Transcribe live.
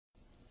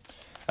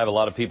I have a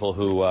lot of people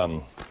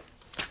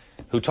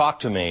who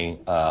talk to me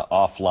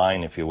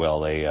offline, if you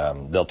will.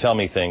 They'll tell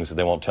me things that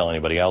they won't tell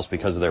anybody else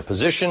because of their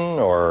position,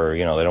 or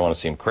they don't want to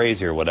seem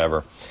crazy or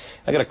whatever.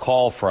 I got a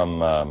call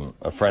from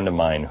a friend of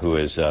mine who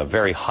is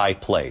very high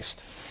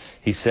placed.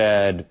 He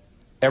said,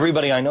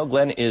 "Everybody I know,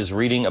 Glenn, is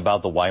reading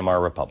about the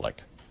Weimar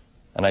Republic."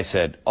 And I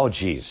said, "Oh,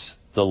 geez,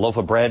 the loaf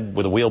of bread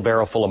with a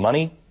wheelbarrow full of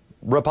money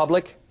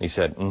Republic?" He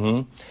said,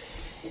 "Mm-hmm.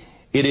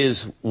 It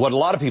is what a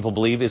lot of people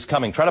believe is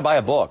coming. Try to buy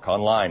a book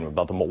online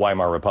about the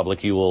Weimar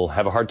Republic. You will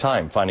have a hard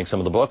time finding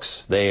some of the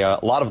books. A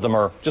lot of them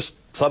are just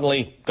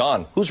suddenly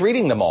gone. Who's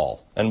reading them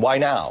all, and why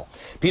now?"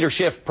 Peter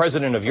Schiff,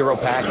 president of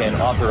Europac and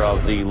author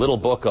of the little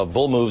book of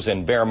bull moves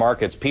and bear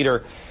markets.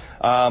 Peter,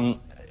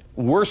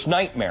 worst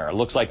nightmare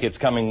looks like it's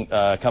coming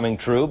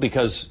true,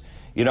 because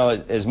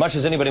as much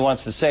as anybody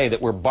wants to say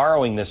that we're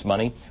borrowing this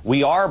money,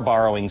 we are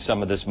borrowing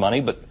some of this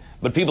money, but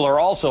people are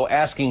also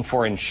asking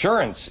for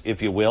insurance,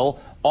 if you will,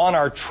 on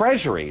our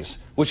treasuries,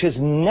 which has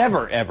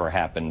never, ever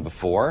happened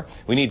before.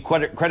 We need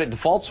credit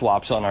default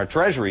swaps on our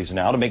treasuries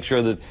now to make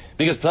sure that,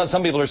 because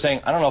some people are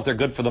saying, I don't know if they're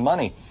good for the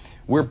money.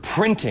 We're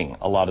printing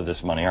a lot of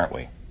this money, aren't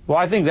we? Well,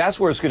 I think that's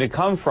where it's going to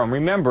come from.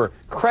 Remember,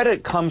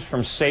 credit comes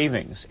from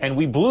savings, and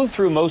we blew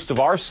through most of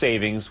our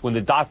savings when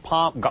the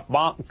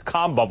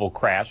dot-com bubble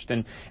crashed,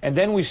 and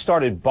then we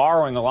started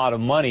borrowing a lot of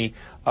money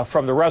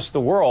from the rest of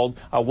the world.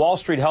 Wall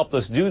Street helped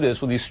us do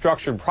this with these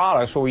structured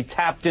products where we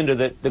tapped into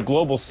the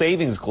global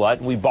savings glut,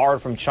 and we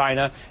borrowed from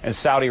China and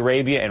Saudi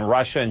Arabia and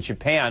Russia and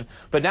Japan.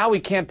 But now we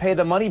can't pay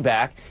the money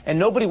back, and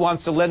nobody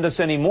wants to lend us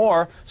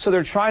anymore, so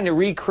they're trying to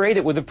recreate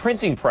it with a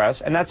printing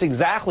press, and that's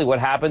exactly what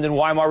happened in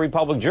Weimar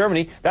Republic,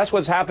 Germany. That's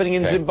what's happening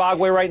in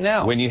Zimbabwe right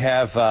now. When you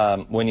have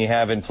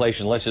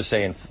inflation, let's just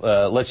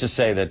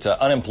say that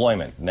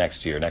unemployment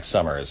next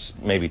summer is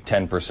maybe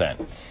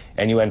 10%.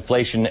 And you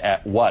inflation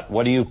at what?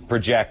 What do you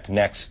project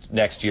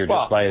next year,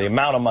 just by the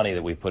amount of money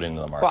that we put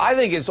into the market? Well, I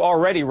think it's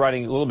already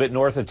running a little bit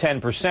north of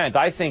 10%.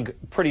 I think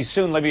pretty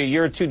soon, maybe a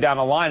year or two down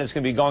the line, it's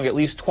going to be going at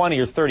least 20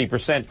 or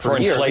 30% per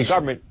year. Inflation. The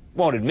government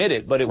won't admit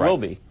it, but it will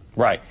be.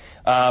 Right.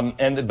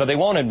 But they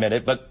won't admit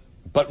it,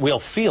 but we'll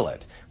feel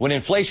it. When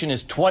inflation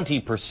is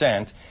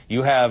 20%,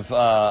 you have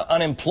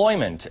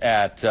unemployment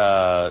at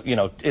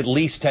at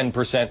least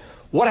 10%.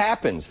 What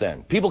happens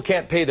then? People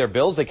can't pay their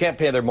bills. They can't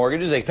pay their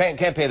mortgages. They can't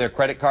pay their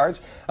credit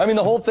cards. I mean,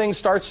 the whole thing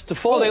starts to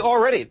fold.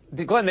 Well,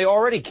 Glenn, they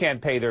already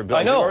can't pay their bills.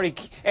 I know.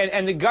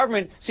 And the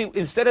government, see,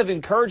 instead of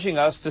encouraging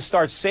us to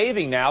start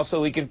saving now so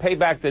we can pay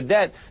back the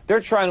debt,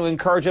 they're trying to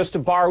encourage us to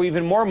borrow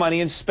even more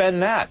money and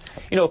spend that.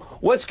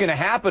 What's going to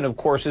happen, of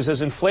course, is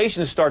as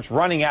inflation starts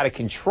running out of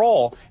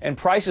control and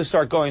prices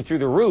start going through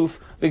the roof,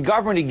 the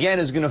government again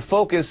is going to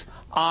focus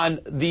on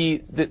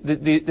the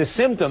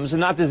symptoms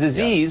and not the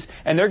disease,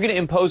 and they're going to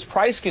impose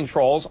price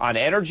controls on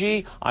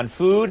energy, on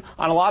food,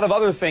 on a lot of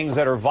other things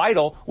that are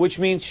vital, which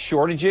means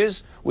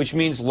shortages, which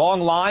means long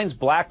lines,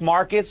 black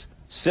markets,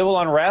 civil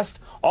unrest.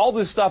 All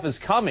this stuff is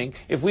coming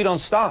if we don't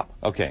stop.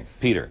 Okay,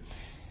 Peter,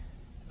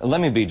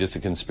 let me be just a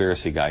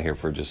conspiracy guy here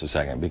for just a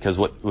second, because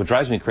what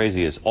drives me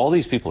crazy is all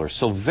these people are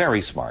so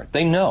very smart.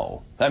 They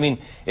know. I mean,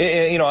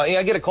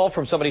 I get a call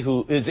from somebody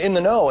who is in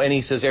the know, and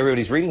he says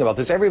everybody's reading about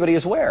this. Everybody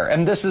is aware.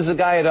 And this is a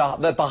guy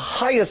at the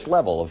highest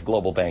level of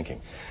global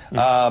banking.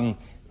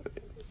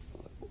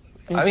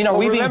 I mean, are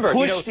we being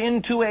pushed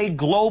into a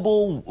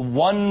global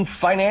one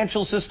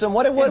financial system?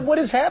 What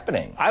is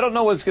happening? I don't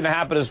know what's going to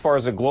happen as far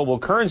as a global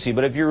currency,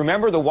 but if you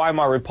remember the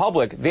Weimar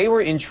Republic, they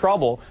were in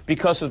trouble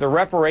because of the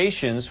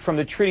reparations from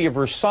the Treaty of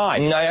Versailles.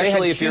 No,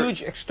 actually, they had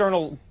huge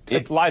external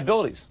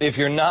liabilities.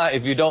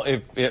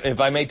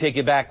 If I may take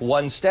you back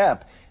one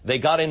step, they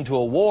got into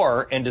a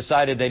war and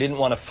decided they didn't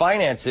want to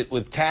finance it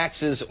with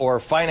taxes or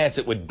finance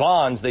it with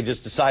bonds. They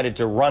just decided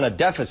to run a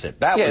deficit.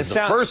 That was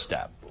the first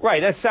step.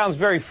 Right, that sounds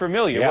very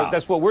familiar. Yeah.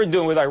 That's what we're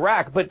doing with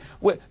Iraq. But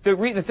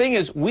the thing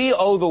is, we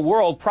owe the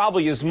world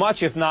probably as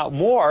much, if not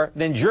more,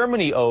 than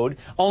Germany owed,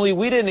 only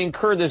we didn't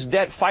incur this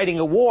debt fighting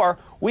a war.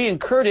 We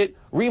incurred it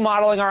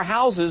remodeling our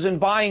houses and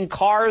buying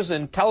cars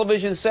and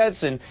television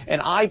sets and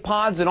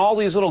iPods and all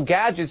these little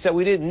gadgets that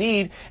we didn't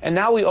need, and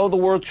now we owe the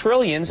world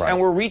trillions, and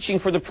we're reaching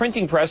for the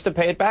printing press to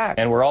pay it back.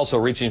 And we're also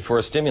reaching for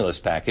a stimulus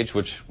package,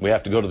 which we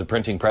have to go to the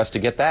printing press to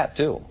get that,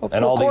 too.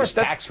 And all these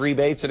tax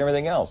rebates and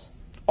everything else.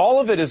 All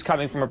of it is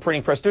coming from a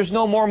printing press. There's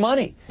no more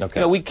money.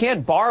 Okay. We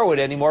can't borrow it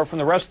anymore from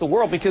the rest of the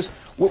world because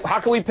how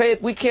can we pay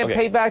it? We can't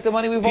pay back the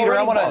money we've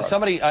already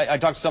borrowed. I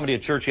talked to somebody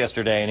at church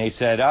yesterday, and he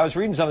said, I was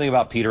reading something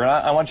about Peter, and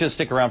I want you to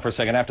stick around for a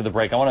second after the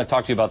break. I want to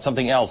talk to you about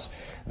something else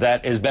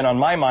that has been on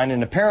my mind,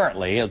 and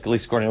apparently, at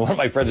least according to one of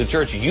my friends at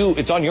church,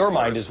 it's on your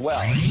mind as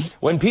well.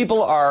 When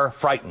people are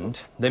frightened,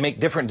 they make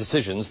different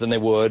decisions than they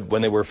would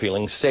when they were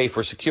feeling safe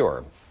or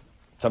secure.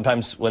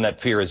 Sometimes when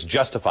that fear is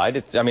justified,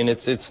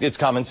 it's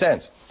common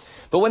sense.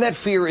 But when that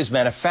fear is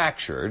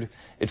manufactured,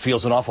 it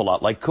feels an awful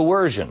lot like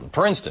coercion.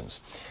 For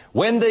instance,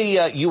 when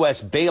the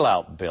U.S.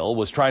 bailout bill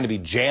was trying to be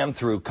jammed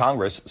through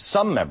Congress,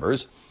 some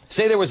members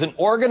say there was an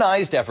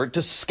organized effort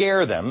to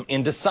scare them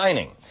into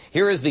signing.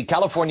 Here is the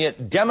California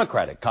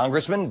Democratic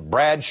Congressman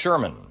Brad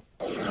Sherman.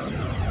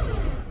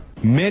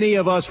 Many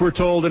of us were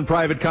told in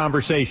private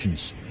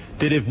conversations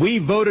that if we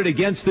voted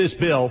against this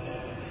bill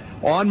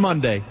on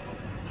Monday,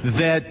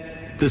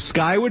 that the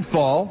sky would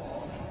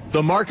fall,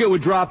 the market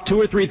would drop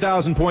 2,000 or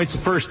 3,000 points the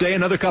first day,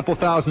 another couple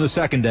thousand the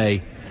second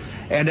day,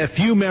 and a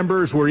few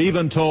members were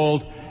even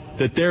told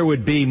that there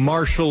would be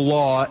martial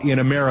law in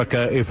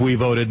America if we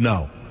voted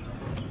no.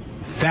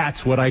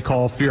 That's what I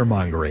call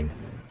fear-mongering.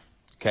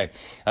 Okay.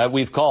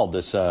 We've called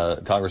this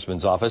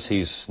congressman's office.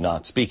 He's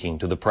not speaking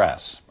to the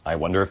press. I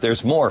wonder if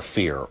there's more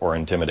fear or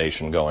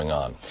intimidation going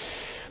on.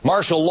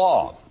 Martial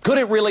law. Could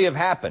it really have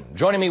happened?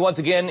 Joining me once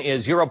again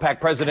is Europac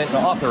president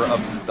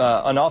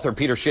and author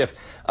Peter Schiff.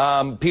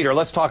 Peter,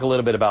 let's talk a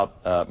little bit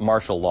about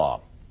martial law.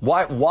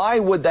 Why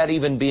would that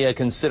even be a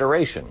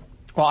consideration?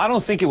 Well, I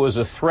don't think it was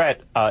a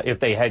threat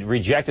if they had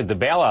rejected the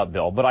bailout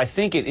bill, but I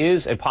think it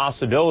is a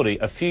possibility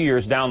a few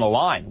years down the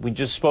line. We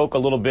just spoke a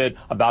little bit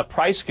about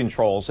price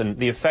controls and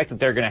the effect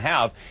that they're going to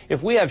have.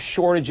 If we have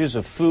shortages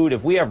of food,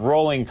 if we have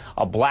rolling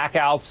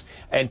blackouts,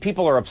 and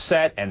people are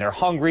upset and they're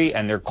hungry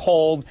and they're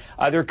cold,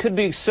 there could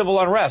be civil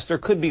unrest. There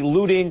could be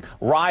looting,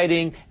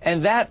 rioting,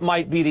 and that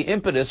might be the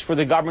impetus for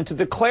the government to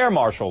declare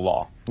martial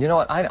law. You know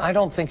what? I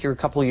don't think you're a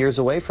couple of years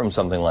away from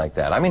something like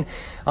that. I mean,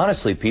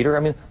 honestly, Peter,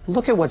 I mean,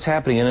 look at what's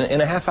happening. In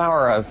a half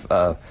hour, I've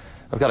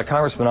got a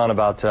congressman on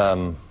about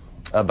the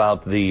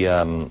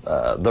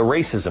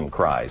racism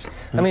cries.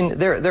 I mean,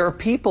 there are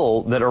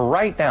people that are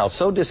right now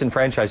so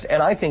disenfranchised,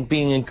 and I think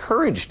being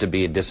encouraged to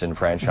be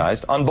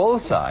disenfranchised on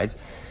both sides,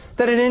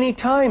 that at any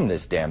time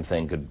this damn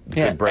thing could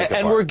break apart.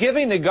 And we're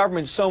giving the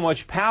government so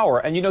much power,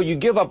 and you know, you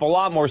give up a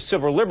lot more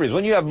civil liberties.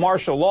 When you have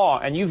martial law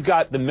and you've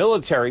got the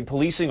military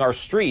policing our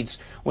streets,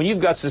 when you've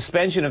got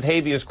suspension of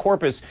habeas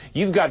corpus,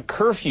 you've got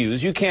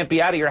curfews, you can't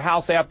be out of your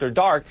house after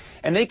dark,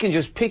 and they can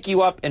just pick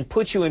you up and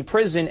put you in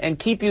prison and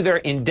keep you there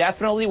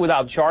indefinitely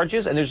without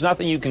charges, and there's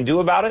nothing you can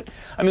do about it.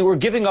 I mean, we're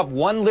giving up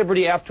one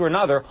liberty after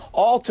another,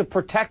 all to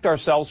protect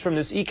ourselves from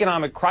this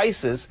economic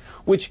crisis,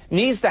 which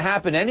needs to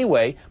happen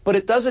anyway, but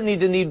it doesn't need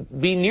to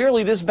be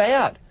nearly this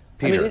bad.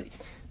 Peter,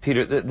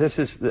 Peter, this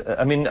is,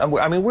 I mean,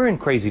 we're in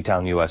Crazy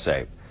Town,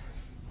 USA,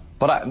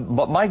 but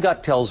my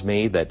gut tells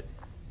me that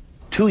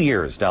 2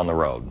 years down the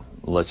road,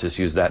 let's just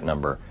use that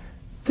number,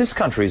 this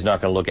country is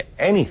not going to look at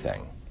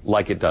anything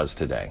like it does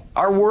today.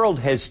 Our world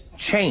has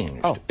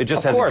changed. Oh, it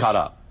just hasn't caught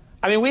up.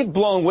 I mean, we've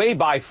blown way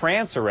by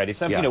France already.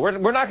 So, you know,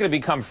 we're not going to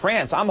become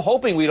France. I'm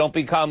hoping we don't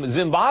become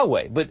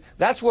Zimbabwe, but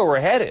that's where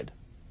we're headed.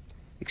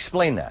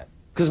 Explain that.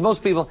 Because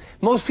most people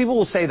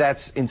will say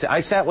that's insane. I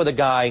sat with a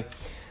guy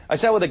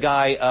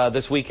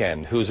this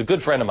weekend who's a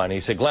good friend of mine. He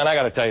said, Glenn, I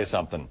got to tell you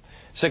something.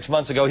 6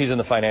 months ago, he's in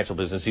the financial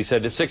business. He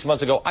said, 6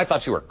 months ago, I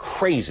thought you were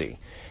crazy.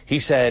 He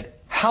said,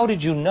 how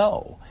did you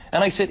know?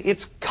 And I said,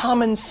 it's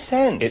common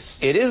sense.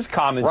 It is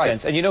common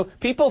sense. And, you know,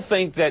 people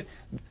think that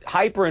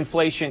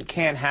hyperinflation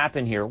can't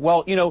happen here.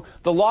 Well, you know,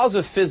 the laws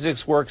of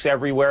physics works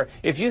everywhere.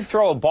 If you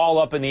throw a ball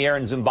up in the air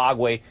in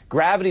Zimbabwe,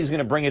 gravity is going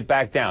to bring it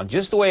back down,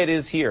 just the way it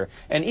is here.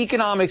 And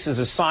economics is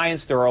a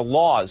science. There are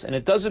laws, and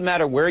it doesn't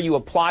matter where you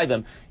apply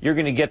them, you're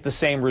going to get the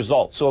same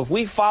result. So if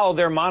we follow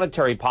their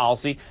monetary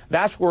policy,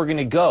 that's where we're going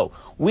to go.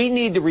 We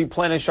need to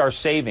replenish our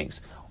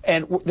savings.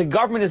 And the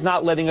government is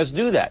not letting us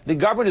do that. The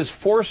government is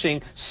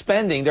forcing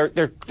spending.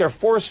 They're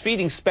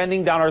force-feeding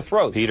spending down our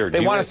throats. Peter,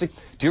 they want us to.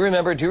 Do you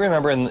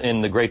remember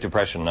in the Great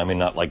Depression? I mean,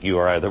 not like you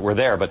or I that were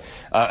there, but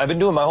I've been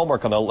doing my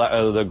homework on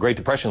the Great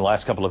Depression the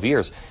last couple of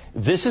years.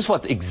 This is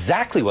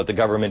exactly what the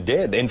government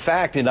did. In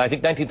fact, in I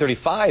think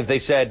 1935, they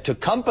said to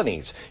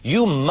companies,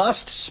 "You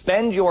must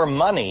spend your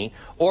money,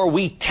 or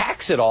we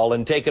tax it all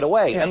and take it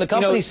away." Yeah, and the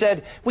company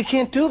said, "We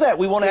can't do that.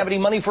 We won't have any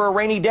money for a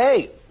rainy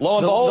day." Lo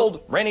and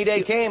behold, rainy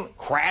day came,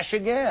 crash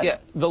again. Yeah,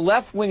 the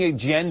left-wing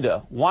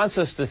agenda wants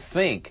us to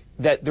think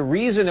that the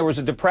reason there was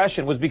a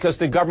depression was because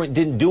the government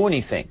didn't do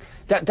anything.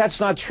 That's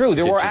not true.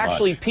 There were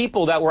actually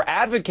people that were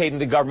advocating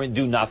the government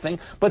do nothing,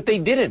 but they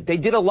didn't. They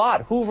did a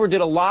lot. Hoover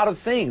did a lot of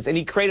things, and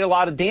he created a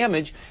lot of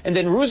damage. And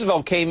then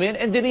Roosevelt came in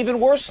and did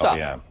even worse stuff.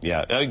 Oh,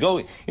 yeah.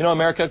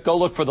 America, go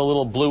look for the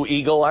little blue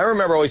eagle. I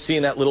remember always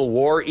seeing that little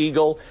war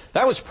eagle.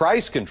 That was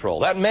price control.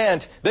 That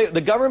meant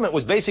the government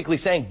was basically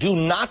saying, do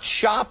not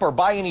shop or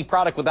buy any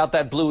product without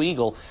that blue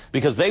eagle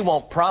because they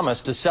won't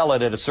promise to sell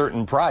it at a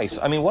certain price.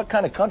 I mean, what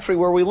kind of country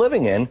were we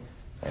living in?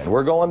 And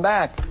we're going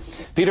back.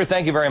 Peter,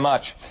 thank you very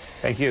much.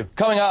 Thank you.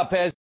 Coming up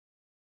as